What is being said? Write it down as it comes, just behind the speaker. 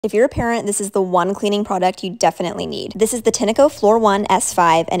If you're a parent, this is the one cleaning product you definitely need. This is the Tineco Floor One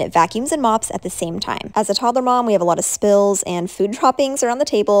S5, and it vacuums and mops at the same time. As a toddler mom, we have a lot of spills and food droppings around the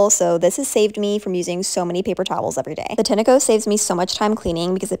table, so this has saved me from using so many paper towels every day. The Tineco saves me so much time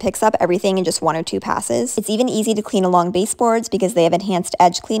cleaning because it picks up everything in just 1 or 2 passes. It's even easy to clean along baseboards because they have enhanced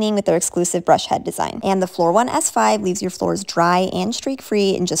edge cleaning with their exclusive brush head design. And the Floor One S5 leaves your floors dry and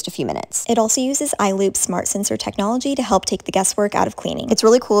streak-free in just a few minutes. It also uses iLoop smart sensor technology to help take the guesswork out of cleaning. It's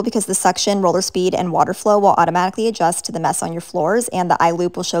really cool because the suction, roller speed, and water flow will automatically adjust to the mess on your floors, and the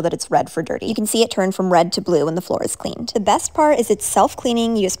iLoop will show that it's red for dirty. You can see it turn from red to blue when the floor is cleaned. The best part is it's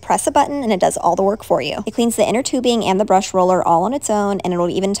self-cleaning. You just press a button and it does all the work for you. It cleans the inner tubing and the brush roller all on its own, and it'll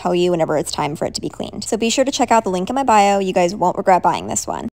even tell you whenever it's time for it to be cleaned. So be sure to check out the link in my bio. You guys won't regret buying this one.